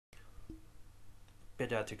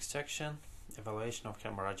Pediatric section, evaluation of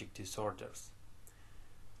hemorrhagic disorders.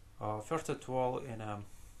 First of all, in a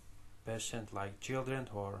patient like children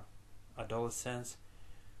or adolescents,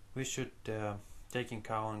 we should take in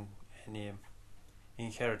account any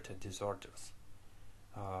inherited disorders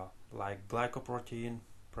like glycoprotein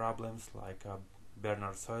problems like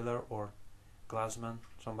Bernard-Soiler or Glassman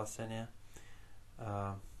thrombasthenia.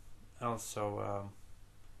 Also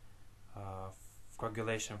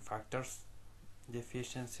coagulation factors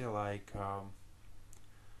deficiency like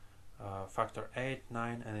factor 8,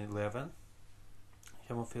 9 and 11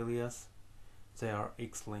 hemophilias. They are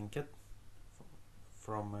X-linked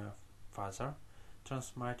from father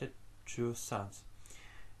transmitted to sons.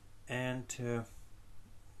 And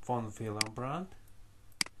von Willebrand,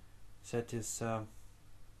 that is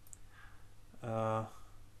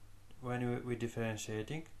when we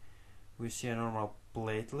differentiating, we see a normal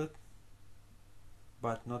platelet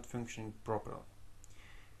but not functioning properly.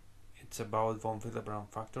 It's about von Willebrand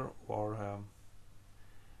factor or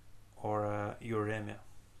uremia,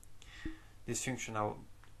 dysfunctional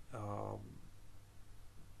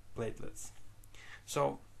platelets.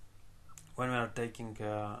 So when we are taking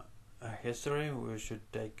a history, we should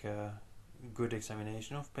take a good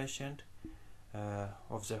examination of patient,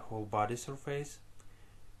 of the whole body surface,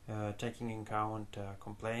 taking in account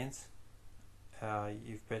complaints.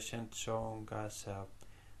 If patient showing us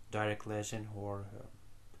direct lesion or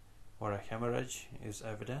a hemorrhage is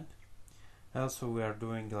evident. Also, we are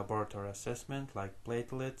doing laboratory assessment like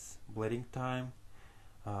platelets, bleeding time,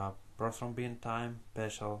 prothrombin time,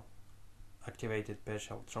 activated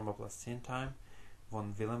partial thromboplastin time,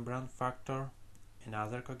 von Willebrand factor and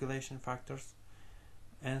other coagulation factors,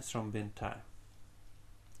 and thrombin time.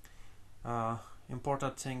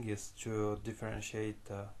 Important thing is to differentiate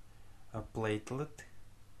a platelet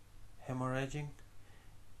hemorrhaging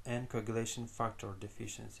and coagulation factor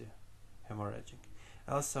deficiency hemorrhaging.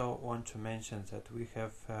 I also want to mention that we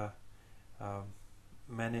have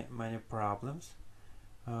many problems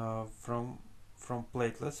from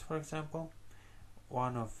platelets. For example,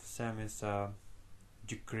 one of them is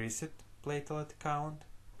decreased platelet count.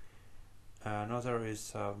 Another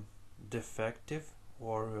is defective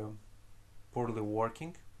or poorly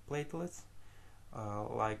working platelets,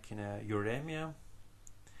 like in uremia.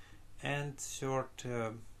 And third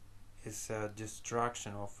is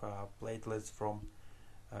destruction of platelets from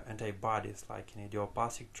antibodies, like in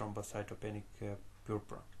idiopathic thrombocytopenic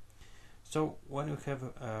purpura. So when we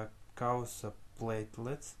have cause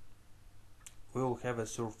platelets, we will have a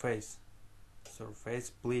surface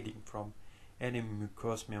bleeding from any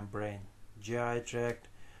mucous membrane, GI tract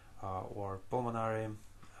or pulmonary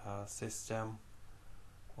system,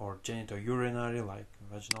 or genitourinary like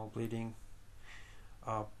vaginal bleeding,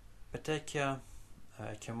 petechia,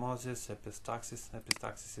 ecchymosis, epistaxis.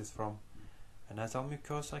 Epistaxis is from nasal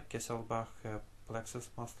mucosa, Kesselbach plexus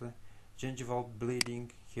mostly. Gingival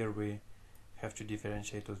bleeding, here we have to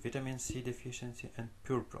differentiate with vitamin C deficiency, and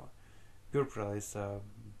purpura. Purpura is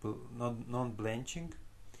non-blanching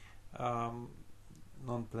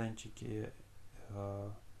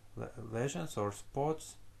lesions or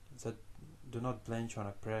spots that do not blanch on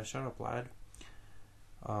a pressure applied.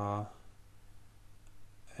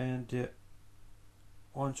 And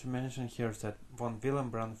want to mention here that von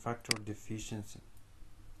Willebrand factor deficiency,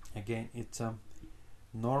 again, it's a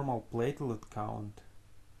normal platelet count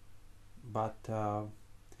but a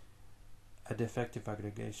defective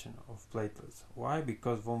aggregation of platelets. Why?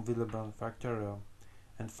 Because von Willebrand factor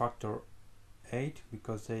and factor 8,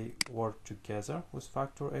 because they work together with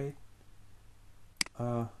factor 8,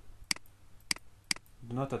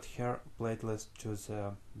 do not adhere platelets to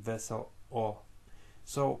the vessel wall.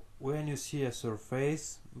 So when you see a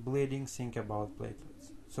surface bleeding, think about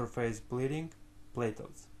platelets. Surface bleeding,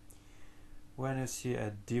 platelets. When you see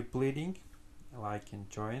a deep bleeding, like in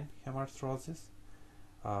joint hemarthrosis,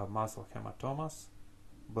 muscle hematomas,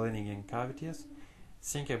 bleeding in cavities,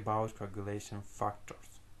 think about coagulation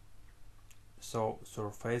factors. So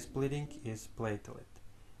surface bleeding is platelet,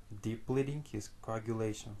 deep bleeding is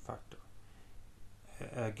coagulation factor.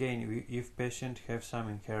 Again, if patient have some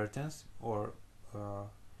inheritance or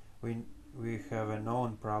we have a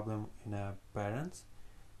known problem in parents,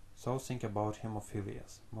 so think about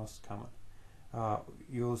hemophilias, most common.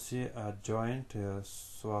 You'll see a joint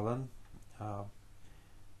swollen,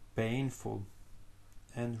 painful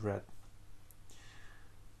and red.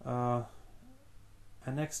 A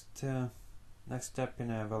next step in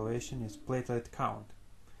evaluation is platelet count.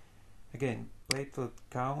 Again, platelet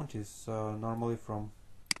count is normally from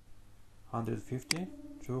 150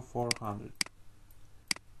 to 400.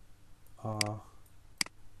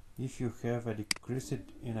 if you have a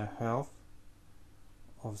decreased inner health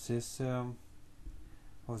of this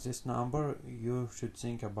number, you should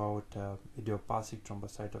think about idiopathic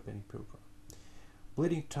thrombocytopenic purpura.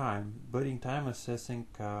 Bleeding time assessing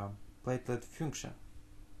platelet function.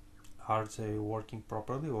 Are they working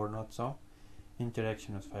properly or not so?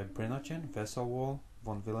 Interaction with fibrinogen, vessel wall,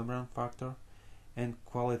 von Willebrand factor, and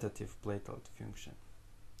qualitative platelet function.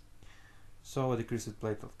 So a decreased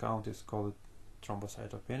platelet count is called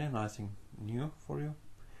thrombocytopenia, nothing new for you.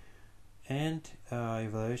 And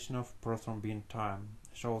evaluation of prothrombin time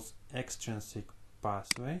shows extrinsic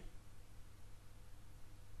pathway.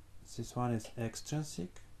 This one is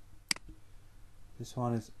extrinsic, this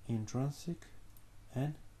one is intrinsic,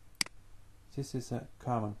 and this is a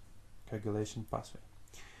common coagulation pathway.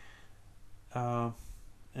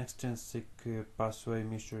 Extrinsic pathway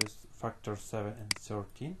measures factor 7 and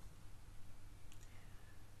 13,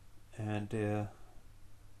 and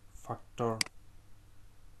factor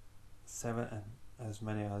 7 and as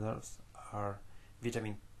many others are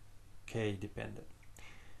vitamin K dependent.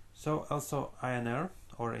 So also INR,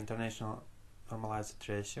 or International Normalized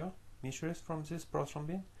Ratio, measures from this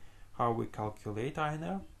prothrombin. How we calculate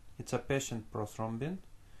INR? It's a patient prothrombin,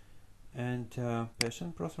 and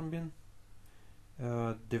patient prothrombin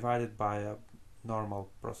divided by a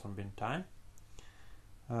normal prothrombin time.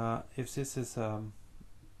 If this is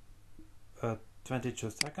 22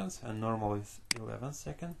 seconds and normal is 11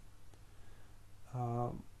 seconds,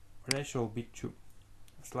 ratio will be 2,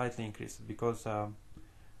 slightly increased, because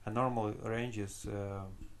a normal range is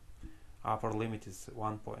upper limit is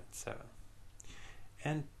 1.7.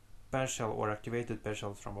 And partial or activated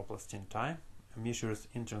partial thromboplastin time measures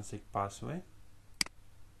intrinsic pathway.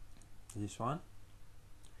 This one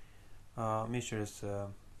measures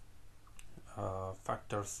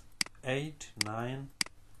factors 8, 9,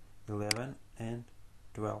 11 and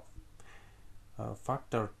 12.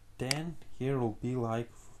 Factor 10 here will be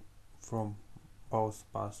like from both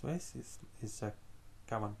pathways, is a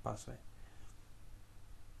common pathway.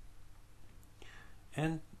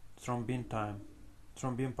 And thrombin time.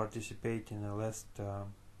 Thrombin participate in a last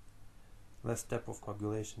step of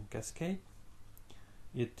coagulation cascade.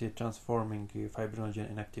 It transforming fibrinogen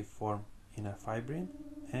inactive form in a fibrin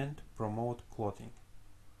and promote clotting.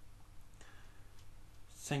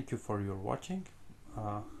 Thank you for your watching.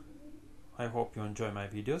 I hope you enjoy my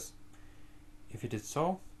videos. If it is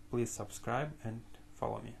so, please subscribe and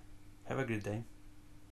follow me. Have a great day.